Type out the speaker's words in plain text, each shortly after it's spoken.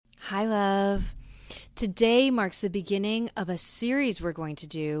Hi, love. Today marks the beginning of a series we're going to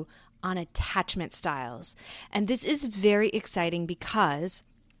do on attachment styles. And this is very exciting because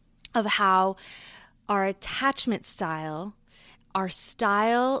of how our attachment style,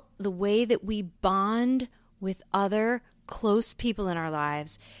 the way that we bond with other close people in our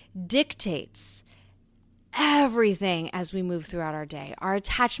lives, dictates everything as we move throughout our day. Our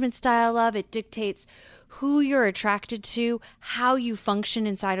attachment style, love, it dictates who you're attracted to, how you function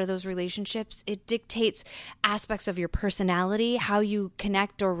inside of those relationships. It dictates aspects of your personality, how you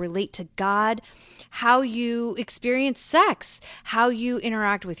connect or relate to God, how you experience sex, how you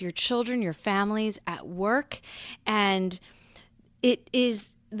interact with your children, your families, at work. And it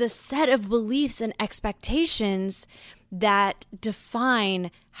is the set of beliefs and expectations that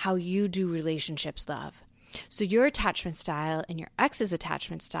define how you do relationships, love. So your attachment style and your ex's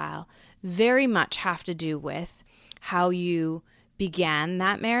attachment style very much have to do with how you began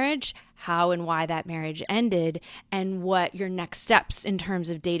that marriage, how and why that marriage ended, and what your next steps in terms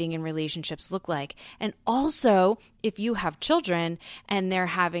of dating and relationships look like. And also, if you have children and they're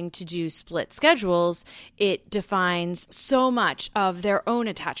having to do split schedules, it defines so much of their own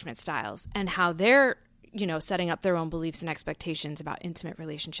attachment styles and how they're, setting up their own beliefs and expectations about intimate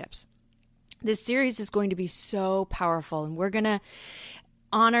relationships. This series is going to be so powerful, and we're going to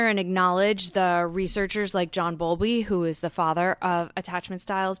honor and acknowledge the researchers like John Bowlby, who is the father of attachment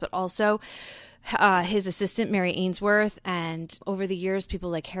styles, but also his assistant, Mary Ainsworth, and over the years, people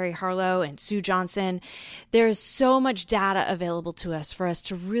like Harry Harlow and Sue Johnson. There's so much data available to us for us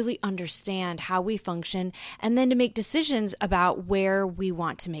to really understand how we function and then to make decisions about where we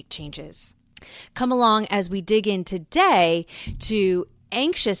want to make changes. Come along as we dig in today to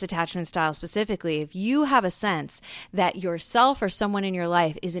anxious attachment style specifically. If you have a sense that yourself or someone in your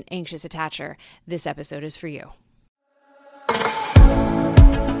life is an anxious attacher, this episode is for you.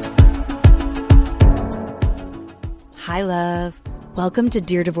 Hi, love. Welcome to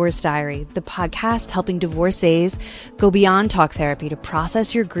Dear Divorce Diary, the podcast helping divorcees go beyond talk therapy to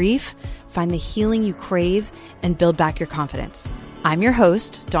process your grief, find the healing you crave, and build back your confidence. I'm your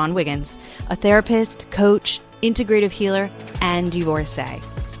host, Dawn Wiggins, a therapist, coach, integrative healer, and divorcee.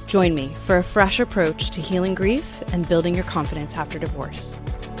 Join me for a fresh approach to healing grief and building your confidence after divorce.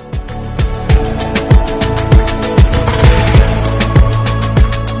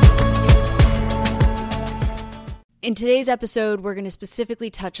 In today's episode, we're going to specifically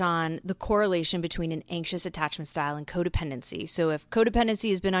touch on the correlation between an anxious attachment style and codependency. So if codependency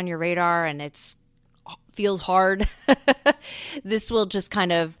has been on your radar and it feels hard, this will just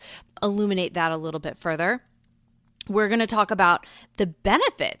kind of illuminate that a little bit further. We're going to talk about the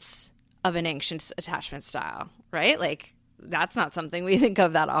benefits of an anxious attachment style, right? Like, that's not something we think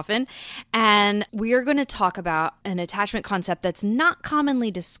of that often. And we are going to talk about an attachment concept that's not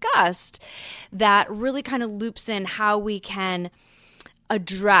commonly discussed that really kind of loops in how we can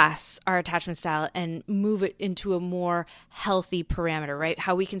address our attachment style and move it into a more healthy parameter, right?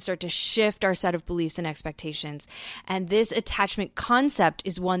 How we can start to shift our set of beliefs and expectations. And this attachment concept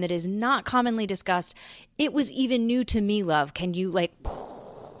is one that is not commonly discussed. It was even new to me, love. Can you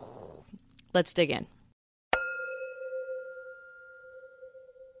let's dig in.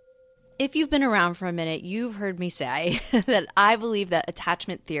 If you've been around for a minute, you've heard me say that I believe that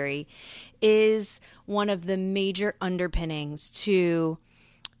attachment theory is one of the major underpinnings to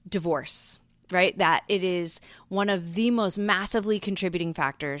divorce, right? That it is one of the most massively contributing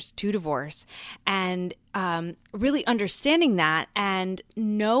factors to divorce. And really understanding that and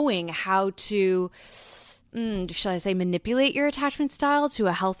knowing how to, shall I say, manipulate your attachment style to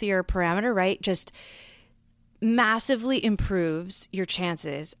a healthier parameter, right? Just massively improves your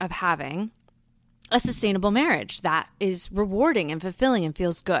chances of having a sustainable marriage that is rewarding and fulfilling and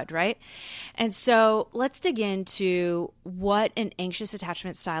feels good, right? And so let's dig into what an anxious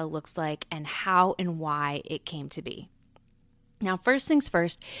attachment style looks like and how and why it came to be. Now, first things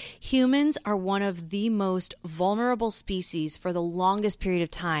first, humans are one of the most vulnerable species for the longest period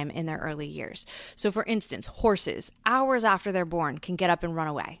of time in their early years. So for instance, horses, hours after they're born, can get up and run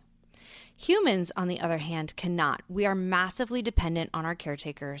away. Humans, on the other hand, cannot. We are massively dependent on our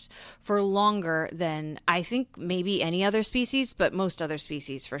caretakers for longer than I think maybe any other species, but most other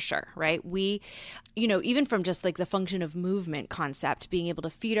species for sure, right? We, even from just like the function of movement concept, being able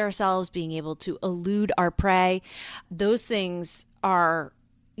to feed ourselves, being able to elude our prey, those things are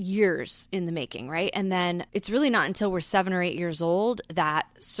years in the making, right? And then it's really not until we're 7 or 8 years old that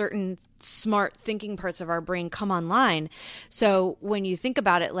certain smart thinking parts of our brain come online. So when you think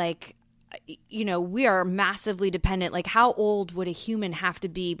about it, like, we are massively dependent. Like, how old would a human have to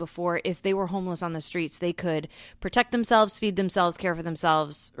be before, if they were homeless on the streets, they could protect themselves, feed themselves, care for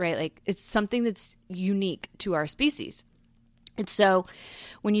themselves, right? Like, it's something that's unique to our species. And so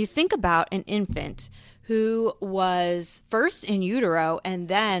when you think about an infant who was first in utero and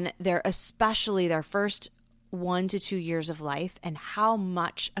then especially their first 1 to 2 years of life, and how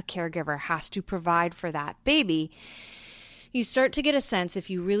much a caregiver has to provide for that baby, you start to get a sense, if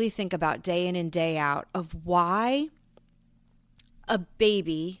you really think about day in and day out, of why a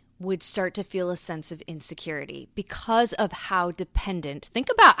baby would start to feel a sense of insecurity because of how dependent. Think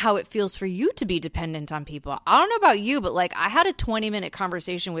about how it feels for you to be dependent on people. I don't know about you, but like, I had a 20-minute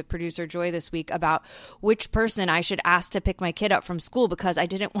conversation with producer Joy this week about which person I should ask to pick my kid up from school because I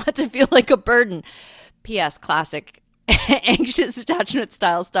didn't want to feel like a burden. P.S. Classic anxious attachment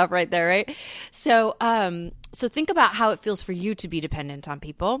style stuff right there, right? So think about how it feels for you to be dependent on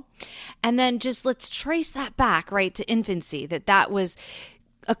people. And then just let's trace that back, right, to infancy, that was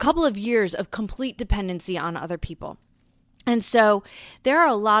a couple of years of complete dependency on other people. And so there are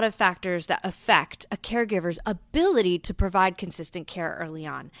a lot of factors that affect a caregiver's ability to provide consistent care early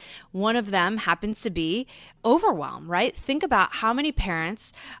on. One of them happens to be overwhelm, right? Think about how many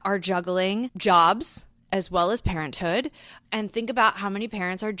parents are juggling jobs as well as parenthood, and think about how many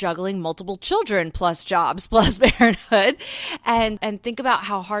parents are juggling multiple children plus jobs plus parenthood, and think about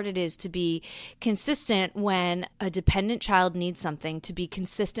how hard it is to be consistent when a dependent child needs something, to be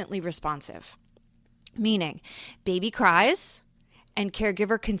consistently responsive. Meaning, baby cries and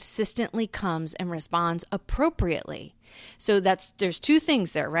caregiver consistently comes and responds appropriately. So there's two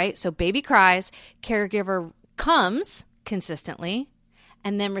things there, right? So baby cries, caregiver comes consistently,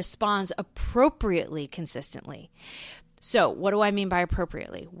 and then responds appropriately consistently. So what do I mean by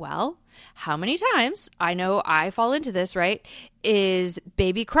appropriately? Well, how many times, I know I fall into this, right, is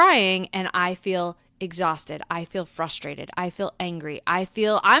baby crying and I feel exhausted, I feel frustrated, I feel angry,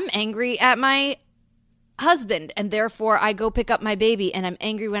 I'm angry at my husband, and therefore I go pick up my baby and I'm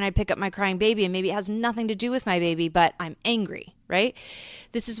angry when I pick up my crying baby, and maybe it has nothing to do with my baby, but I'm angry, right?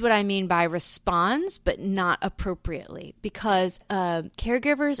 This is what I mean by responds, but not appropriately, because a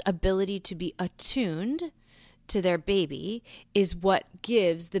caregiver's ability to be attuned to their baby is what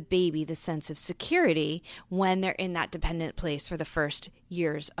gives the baby the sense of security when they're in that dependent place for the first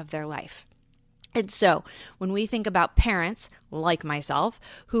years of their life. And so when we think about parents like myself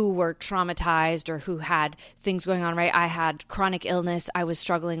who were traumatized or who had things going on, right? I had chronic illness I was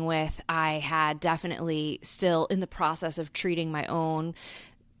struggling with. I had definitely still in the process of treating my own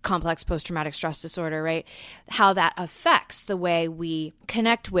complex post-traumatic stress disorder, right? How that affects the way we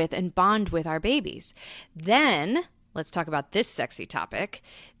connect with and bond with our babies. Then let's talk about this sexy topic,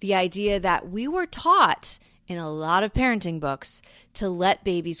 the idea that we were taught in a lot of parenting books to let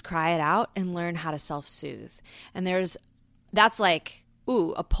babies cry it out and learn how to self-soothe. And that's like,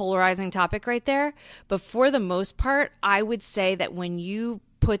 a polarizing topic right there. But for the most part, I would say that when you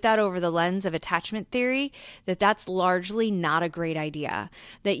put that over the lens of attachment theory, that's largely not a great idea.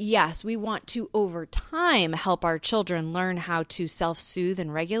 That yes, we want to over time help our children learn how to self-soothe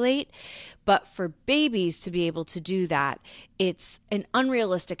and regulate, but for babies to be able to do that, it's an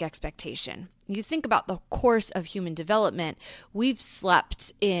unrealistic expectation. You think about the course of human development, we've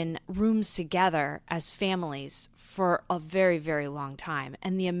slept in rooms together as families for a very, very long time.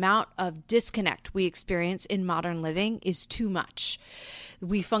 And the amount of disconnect we experience in modern living is too much.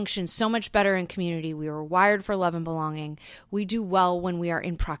 We function so much better in community. We were wired for love and belonging. We do well when we are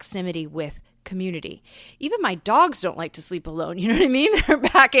in proximity with community. Even my dogs don't like to sleep alone. You know what I mean? They're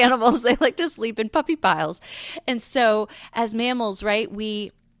pack animals. They like to sleep in puppy piles. And so as mammals, right,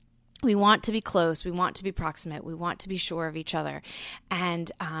 we want to be close. We want to be proximate. We want to be sure of each other.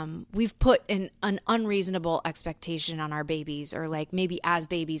 And we've put an unreasonable expectation on our babies, or like maybe as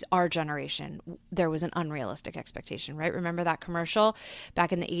babies, our generation, there was an unrealistic expectation, right? Remember that commercial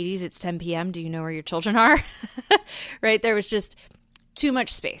back in the 80s? It's 10 p.m. Do you know where your children are? Right? There was just too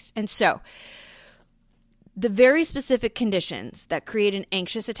much space. And so the very specific conditions that create an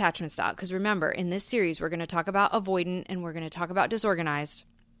anxious attachment style, because remember, in this series, we're going to talk about avoidant and we're going to talk about disorganized.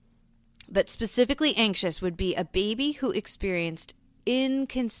 But specifically anxious would be a baby who experienced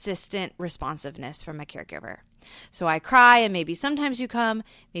inconsistent responsiveness from a caregiver. So I cry and maybe sometimes you come,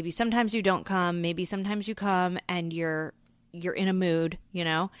 maybe sometimes you don't come, maybe sometimes you come and you're in a mood,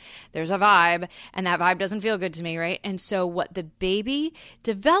 there's a vibe, and that vibe doesn't feel good to me, right? And so what the baby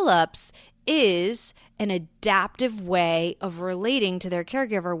develops is an adaptive way of relating to their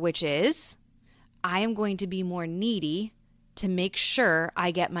caregiver, which is, I am going to be more needy to make sure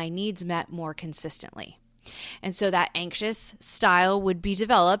I get my needs met more consistently. And so that anxious style would be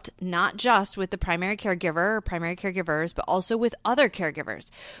developed not just with the primary caregiver or primary caregivers, but also with other caregivers,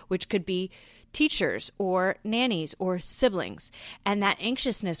 which could be teachers or nannies or siblings. And that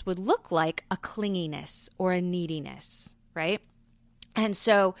anxiousness would look like a clinginess or a neediness, right? And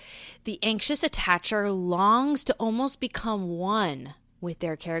so the anxious attacher longs to almost become one with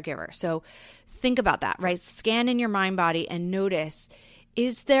their caregiver. So think about that, right? Scan in your mind body and notice,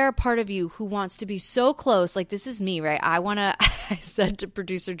 is there a part of you who wants to be so close? Like, this is me, right? I said to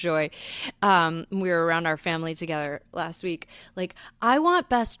producer Joy, we were around our family together last week, like, I want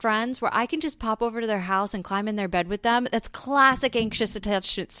best friends where I can just pop over to their house and climb in their bed with them. That's classic anxious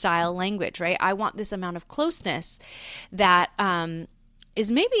attachment style language, right? I want this amount of closeness that is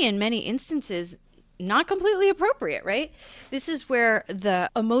maybe in many instances not completely appropriate, right? This is where the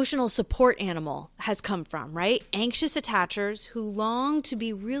emotional support animal has come from, right? Anxious attachers who long to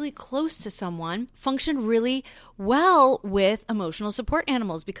be really close to someone function really well with emotional support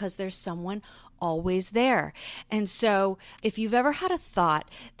animals because there's someone always there. And so if you've ever had a thought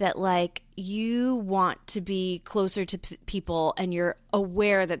that like you want to be closer to people and you're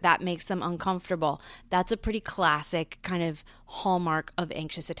aware that that makes them uncomfortable, that's a pretty classic kind of hallmark of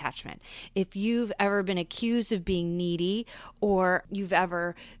anxious attachment. If you've ever been accused of being needy or you've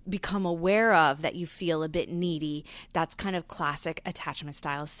ever become aware of that you feel a bit needy, that's kind of classic attachment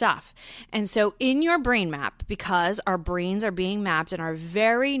style stuff. And so in your brain map, because our brains are being mapped and are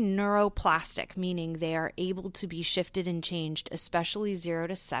very neuroplastic, meaning they are able to be shifted and changed, especially 0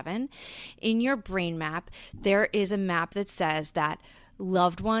 to 7, in your brain map, there is a map that says that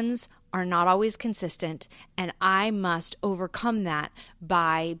loved ones are not always consistent, and I must overcome that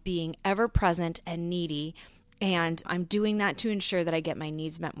by being ever present and needy, and I'm doing that to ensure that I get my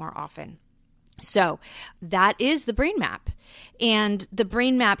needs met more often. So that is the brain map, and the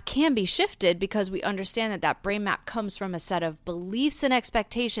brain map can be shifted because we understand that that brain map comes from a set of beliefs and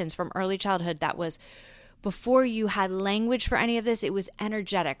expectations from early childhood that was before you had language for any of this. It was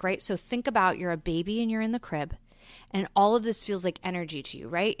energetic, right? So think about, you're a baby and you're in the crib, and all of this feels like energy to you,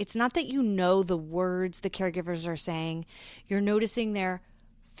 right? It's not that you know the words the caregivers are saying. You're noticing their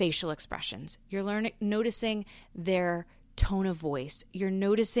facial expressions. You're noticing their tone of voice. You're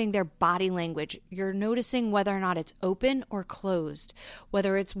noticing their body language. You're noticing whether or not it's open or closed,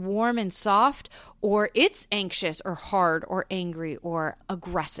 whether it's warm and soft or it's anxious or hard or angry or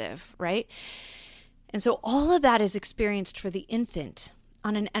aggressive, right? And so all of that is experienced for the infant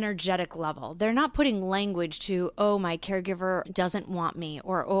on an energetic level. They're not putting language to, oh, my caregiver doesn't want me,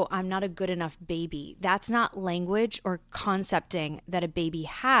 or, oh, I'm not a good enough baby. That's not language or concepting that a baby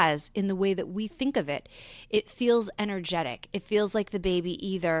has in the way that we think of it. It feels energetic. It feels like the baby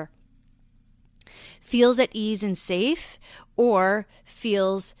either feels at ease and safe or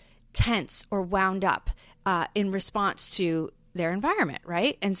feels tense or wound up in response to their environment,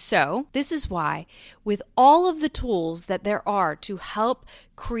 right? And so this is why, with all of the tools that there are to help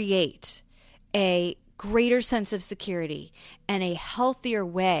create a greater sense of security and a healthier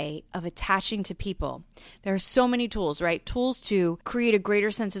way of attaching to people, there are so many tools, right? Tools to create a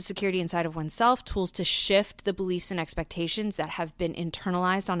greater sense of security inside of oneself, tools to shift the beliefs and expectations that have been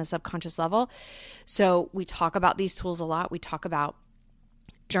internalized on a subconscious level. So we talk about these tools a lot. We talk about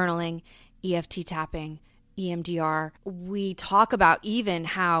journaling, EFT tapping, EMDR. We talk about even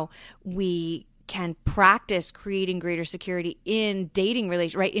how we can practice creating greater security in dating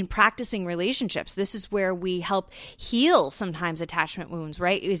right? In practicing relationships. This is where we help heal sometimes attachment wounds,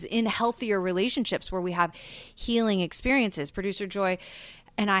 right? Is in healthier relationships where we have healing experiences. Producer Joy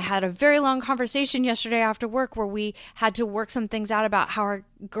and I had a very long conversation yesterday after work where we had to work some things out about how our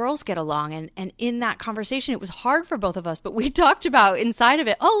girls get along. And in that conversation, it was hard for both of us, but we talked about inside of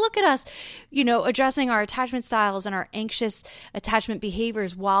it, oh, look at us, addressing our attachment styles and our anxious attachment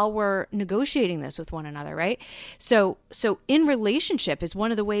behaviors while we're negotiating this with one another, right? So in relationship is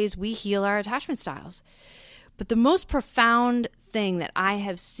one of the ways we heal our attachment styles. But the most profound thing that I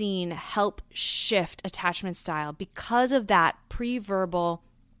have seen help shift attachment style because of that pre-verbal,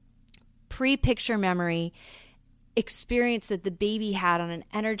 pre-picture memory experience that the baby had on an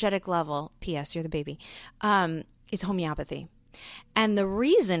energetic level, P.S., you're the baby, is homeopathy. And the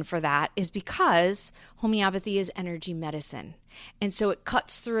reason for that is because homeopathy is energy medicine. And so it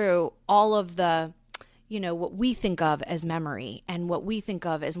cuts through all of the what we think of as memory and what we think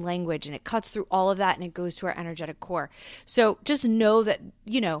of as language, and it cuts through all of that and it goes to our energetic core. So just know that,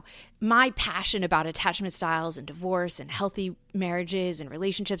 my passion about attachment styles and divorce and healthy marriages and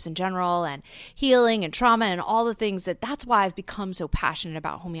relationships in general and healing and trauma and all the things that's why I've become so passionate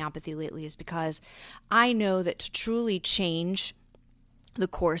about homeopathy lately, is because I know that to truly change the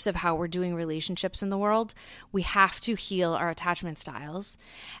course of how we're doing relationships in the world, we have to heal our attachment styles.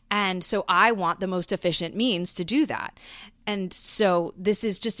 And so I want the most efficient means to do that. And so this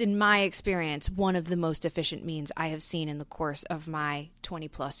is just, in my experience, one of the most efficient means I have seen in the course of my 20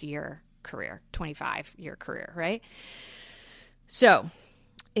 plus year career, 25-year career, right? So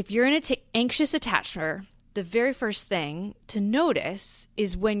if you're an anxious attacher, the very first thing to notice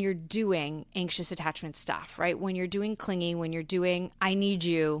is when you're doing anxious attachment stuff, right? When you're doing clingy, when you're doing, I need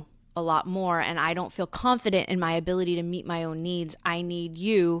you a lot more and I don't feel confident in my ability to meet my own needs. I need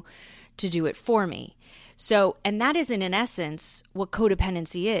you to do it for me. So, and that is in essence what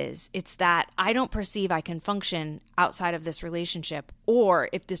codependency is. It's that I don't perceive I can function outside of this relationship, or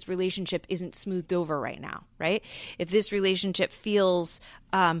if this relationship isn't smoothed over right now, right? If this relationship feels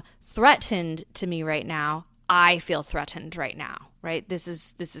threatened to me right now, I feel threatened right now, right? This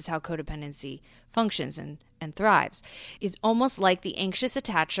is how codependency functions and thrives. It's almost like the anxious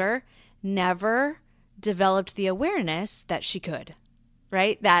attacher never developed the awareness that she could,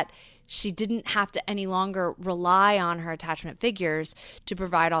 right? That she didn't have to any longer rely on her attachment figures to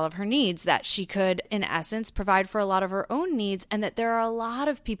provide all of her needs, that she could, in essence, provide for a lot of her own needs, and that there are a lot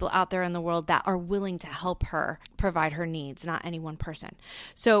of people out there in the world that are willing to help her provide her needs, not any one person.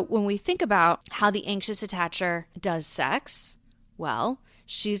 So when we think about how the anxious attacher does sex, well,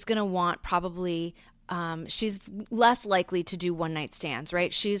 she's going to want probably she's less likely to do one-night stands,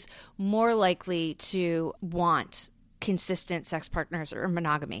 right? She's more likely to want consistent sex partners or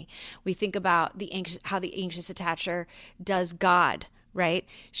monogamy. We think about how the anxious attacher does God, right?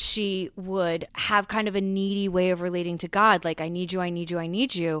 She would have kind of a needy way of relating to God, like I need you, I need you, I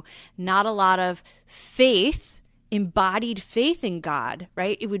need you. Not a lot of faith, embodied faith in God,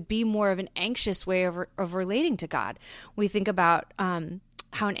 right? It would be more of an anxious way of relating to God. We think about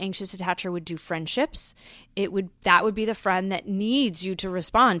how an anxious attacher would do friendships. That would be the friend that needs you to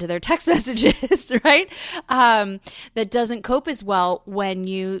respond to their text messages, right? That doesn't cope as well when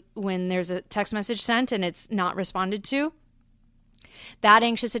there's a text message sent and it's not responded to. That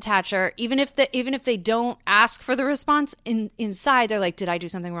anxious attacher, even if they don't ask for the response, inside they're like, did I do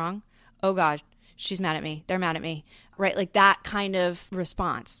something wrong? Oh God, she's mad at me. They're mad at me, right? Like that kind of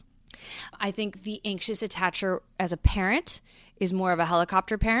response. I think the anxious attacher as a parent is more of a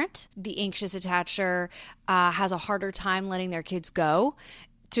helicopter parent. The anxious attacher has a harder time letting their kids go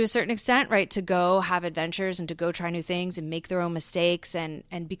to a certain extent, right? To go have adventures and to go try new things and make their own mistakes and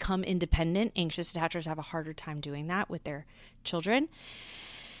become independent. Anxious attachers have a harder time doing that with their children.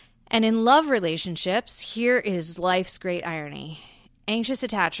 And in love relationships, here is life's great irony. Anxious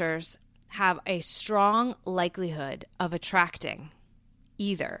attachers have a strong likelihood of attracting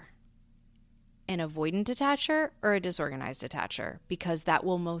either an avoidant attacher or a disorganized attacher, because that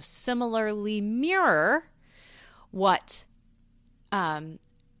will most similarly mirror what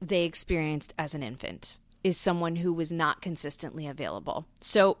they experienced as an infant, is someone who was not consistently available.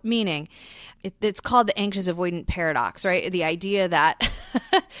 So meaning it's called the anxious avoidant paradox, right? The idea that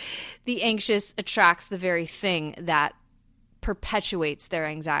the anxious attracts the very thing that perpetuates their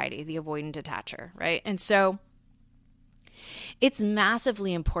anxiety, the avoidant attacher, right? And so it's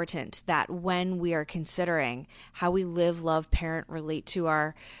massively important that when we are considering how we live, love, parent, relate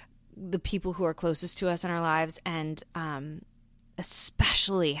to the people who are closest to us in our lives, and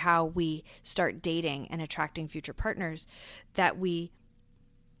especially how we start dating and attracting future partners, that we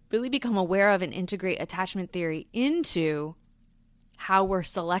really become aware of and integrate attachment theory into how we're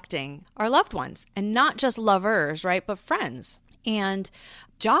selecting our loved ones, and not just lovers, right, but friends and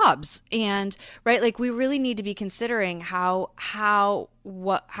jobs, and right, like we really need to be considering how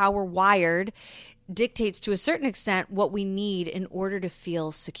we're wired dictates to a certain extent what we need in order to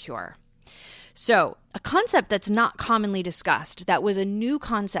feel secure. So a concept that's not commonly discussed, that was a new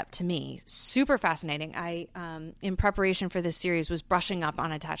concept to me, super fascinating. I, in preparation for this series, was brushing up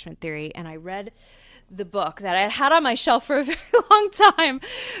on attachment theory, and I read the book that I had on my shelf for a very long time,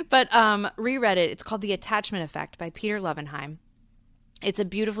 but reread it. It's called The Attachment Effect by Peter Levenheim. It's a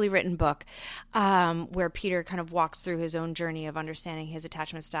beautifully written book where Peter kind of walks through his own journey of understanding his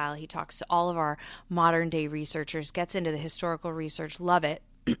attachment style. He talks to all of our modern day researchers, gets into the historical research. Love it.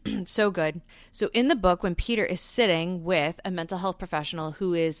 So good. So in the book, when Peter is sitting with a mental health professional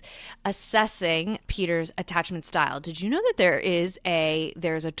who is assessing Peter's attachment style, did you know that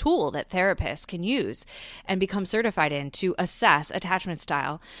there's a tool that therapists can use and become certified in to assess attachment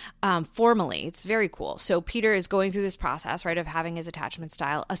style formally? It's very cool. So Peter is going through this process, right, of having his attachment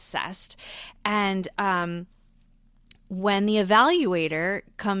style assessed, and when the evaluator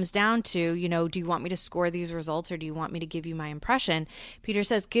comes down to, do you want me to score these results or do you want me to give you my impression? Peter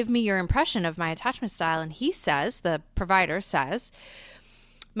says, give me your impression of my attachment style. And he says, the provider says,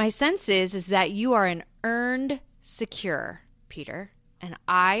 My sense is that you are an earned secure, Peter. And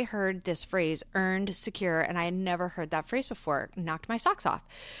I heard this phrase, earned secure, and I had never heard that phrase before. It knocked my socks off.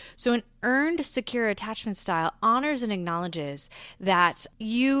 So an earned secure attachment style honors and acknowledges that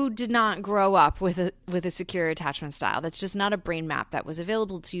you did not grow up with a secure attachment style. That's just not a brain map that was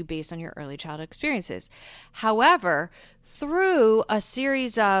available to you based on your early childhood experiences. However, through a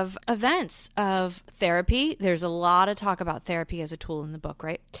series of events of therapy, there's a lot of talk about therapy as a tool in the book,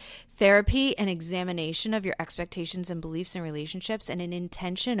 right? Therapy and examination of your expectations and beliefs and relationships and an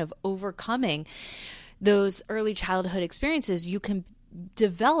intention of overcoming those early childhood experiences, you can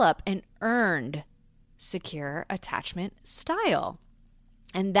develop an earned secure attachment style.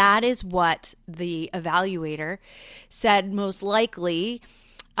 And that is what the evaluator said most likely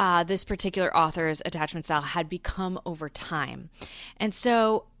this particular author's attachment style had become over time. And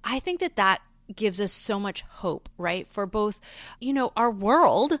so I think that gives us so much hope, right? For both, our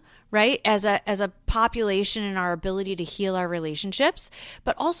world, right? As a population and our ability to heal our relationships,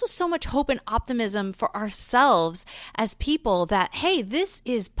 but also so much hope and optimism for ourselves as people that, hey, this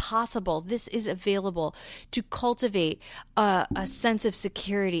is possible. This is available to cultivate a sense of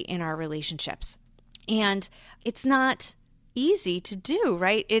security in our relationships. And it's not easy to do,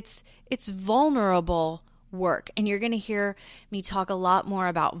 right? It's vulnerable work. And you're going to hear me talk a lot more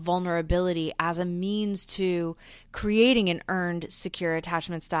about vulnerability as a means to creating an earned secure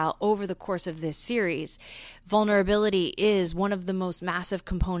attachment style over the course of this series. Vulnerability is one of the most massive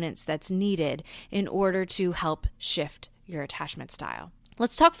components that's needed in order to help shift your attachment style.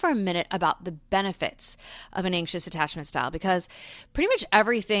 Let's talk for a minute about the benefits of an anxious attachment style, because pretty much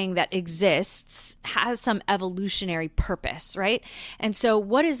everything that exists has some evolutionary purpose, right? And so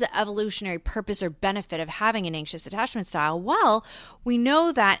what is the evolutionary purpose or benefit of having an anxious attachment style? Well, we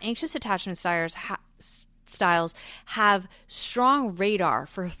know that anxious attachment styles have strong radar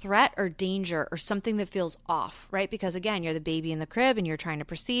for threat or danger or something that feels off, right? Because again, you're the baby in the crib and you're trying to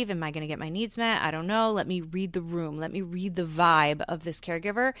perceive, am I going to get my needs met? I don't know. Let me read the room. Let me read the vibe of this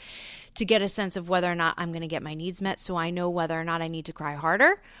caregiver to get a sense of whether or not I'm going to get my needs met, so I know whether or not I need to cry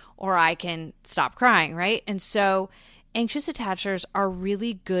harder or I can stop crying, right? And so anxious attachers are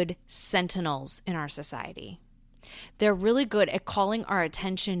really good sentinels in our society. They're really good at calling our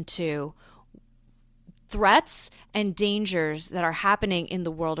attention to threats and dangers that are happening in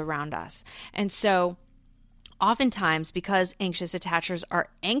the world around us. And so oftentimes, because anxious attachers are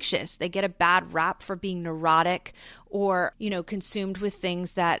anxious, they get a bad rap for being neurotic or, consumed with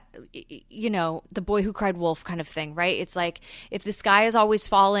things that, the boy who cried wolf kind of thing, right? It's like, if the sky is always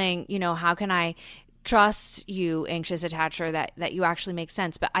falling, how can I trust you, anxious attacher, that you actually make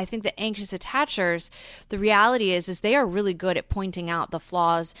sense? But I think that anxious attachers, the reality is they are really good at pointing out the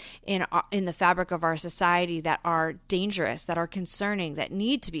flaws in the fabric of our society that are dangerous, that are concerning, that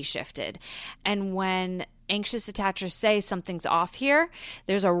need to be shifted. And when anxious attachers say something's off here,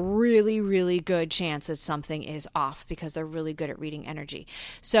 there's a really, really good chance that something is off because they're really good at reading energy.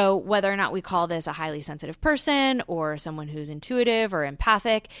 So whether or not we call this a highly sensitive person or someone who's intuitive or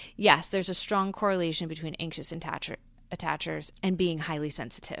empathic, yes, there's a strong correlation between anxious attachers and being highly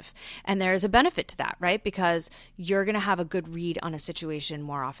sensitive. And there is a benefit to that, right? Because you're going to have a good read on a situation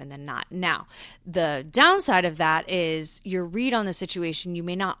more often than not. Now, the downside of that is your read on the situation, you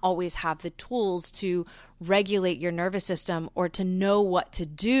may not always have the tools to regulate your nervous system or to know what to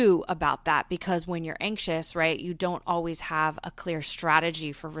do about that, because when you're anxious, right, you don't always have a clear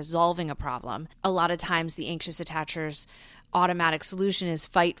strategy for resolving a problem. A lot of times the anxious attacher's automatic solution is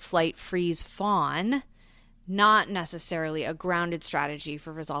fight, flight, freeze, fawn, not necessarily a grounded strategy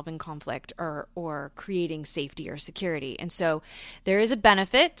for resolving conflict or creating safety or security. And so there is a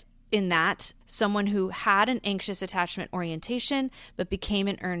benefit in that someone who had an anxious attachment orientation but became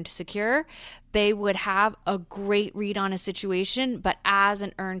an earned secure, they would have a great read on a situation, but as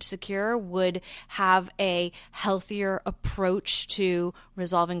an earned secure would have a healthier approach to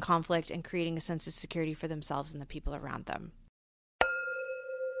resolving conflict and creating a sense of security for themselves and the people around them.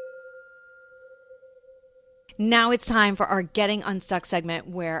 Now it's time for our Getting Unstuck segment,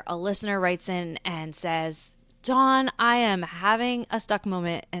 where a listener writes in and says, Dawn, I am having a stuck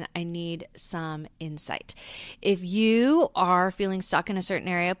moment and I need some insight. If you are feeling stuck in a certain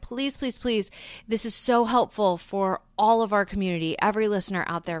area, please, please, please, this is so helpful for all of our community, every listener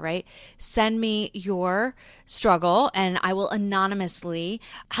out there, right? Send me your struggle and I will anonymously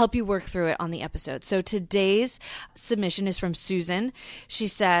help you work through it on the episode. So today's submission is from Susan. She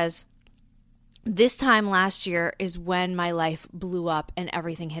says, this time last year is when my life blew up and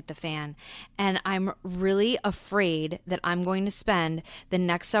everything hit the fan. And I'm really afraid that I'm going to spend the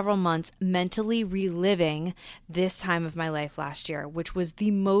next several months mentally reliving this time of my life last year, which was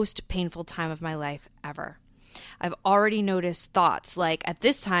the most painful time of my life ever. I've already noticed thoughts like, at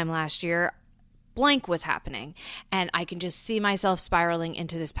this time last year, blank was happening, and I can just see myself spiraling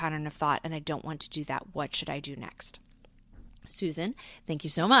into this pattern of thought, and I don't want to do that. What should I do next? Susan, thank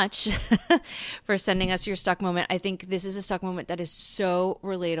you so much for sending us your stuck moment. I think this is a stuck moment that is so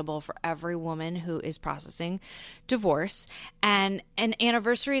relatable for every woman who is processing divorce. And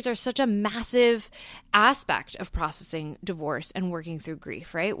anniversaries are such a massive aspect of processing divorce and working through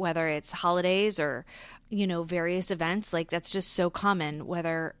grief, right? Whether it's holidays or, various events, like that's just so common,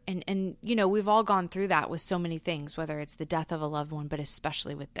 and we've all gone through that with so many things, whether it's the death of a loved one, but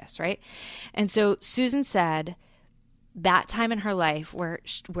especially with this, right? And so Susan said, that time in her life where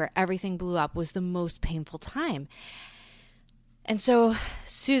everything blew up was the most painful time. And so,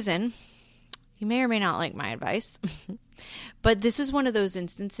 Susan, you may or may not like my advice, but this is one of those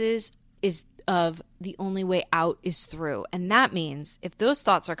instances of the only way out is through. And that means if those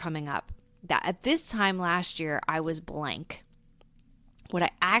thoughts are coming up, that at this time last year I was blank, what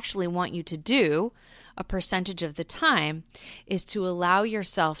I actually want you to do a percentage of the time is to allow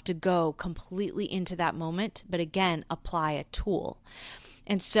yourself to go completely into that moment, but again, apply a tool.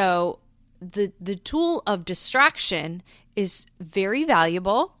 And so the tool of distraction is very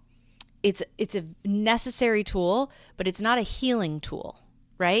valuable. It's a necessary tool, but it's not a healing tool,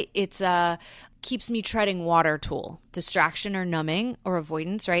 right? It's a keeps me treading water tool. Distraction or numbing or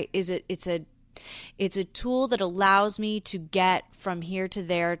avoidance, right? It's a tool that allows me to get from here to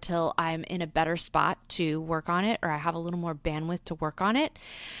there till I'm in a better spot to work on it, or I have a little more bandwidth to work on it,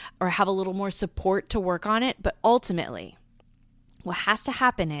 or have a little more support to work on it. But ultimately, what has to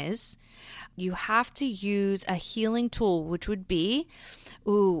happen is you have to use a healing tool, which would be,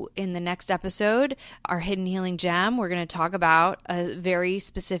 in the next episode, our Hidden Healing Gem, we're going to talk about a very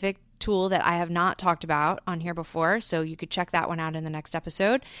specific tool that I have not talked about on here before, so you could check that one out in the next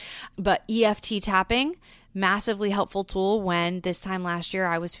episode. But EFT tapping, massively helpful tool when this time last year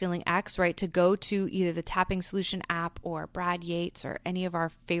I was feeling X, right? To go to either the Tapping Solution app or Brad Yates or any of our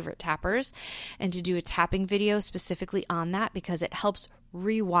favorite tappers and to do a tapping video specifically on that, because it helps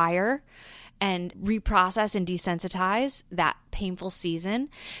rewire and reprocess and desensitize that painful season.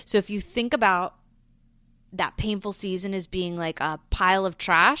 So if you think about that painful season as being like a pile of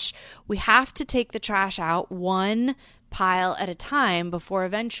trash, we have to take the trash out one pile at a time before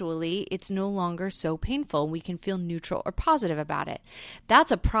eventually it's no longer so painful and we can feel neutral or positive about it.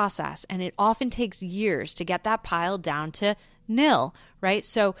 That's a process, and it often takes years to get that pile down to nil, right?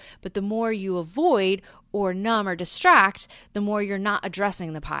 So, but the more you avoid or numb or distract, the more you're not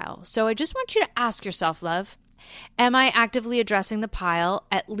addressing the pile. So I just want you to ask yourself, love, am I actively addressing the pile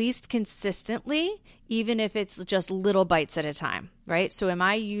at least consistently, even if it's just little bites at a time, right? So am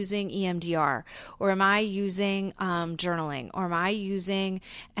I using EMDR, or am I using journaling, or am I using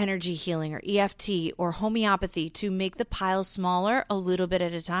energy healing or EFT or homeopathy to make the pile smaller a little bit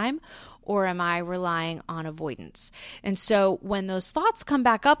at a time? Or am I relying on avoidance? And so when those thoughts come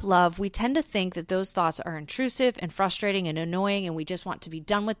back up, love, we tend to think that those thoughts are intrusive and frustrating and annoying, and we just want to be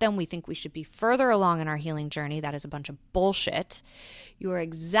done with them. We think we should be further along in our healing journey. That is a bunch of bullshit. You are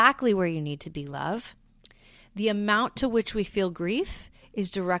exactly where you need to be, love. The amount to which we feel grief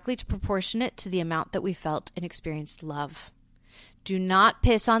is directly proportionate to the amount that we felt and experienced love. Do not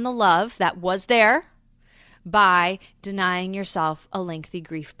piss on the love that was there by denying yourself a lengthy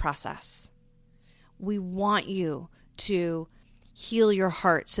grief process. We want you to heal your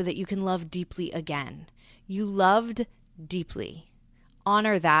heart so that you can love deeply again. You loved deeply.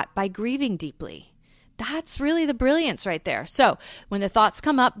 Honor that by grieving deeply. That's really the brilliance right there. So when the thoughts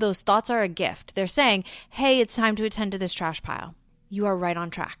come up, those thoughts are a gift. They're saying, hey, it's time to attend to this trash pile. You are right on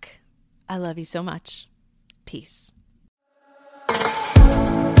track. I love you so much. Peace.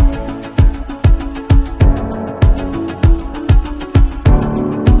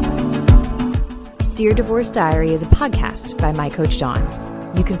 Dear Divorce Diary is a podcast by My Coach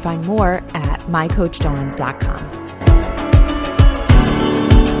Dawn. You can find more at mycoachdawn.com.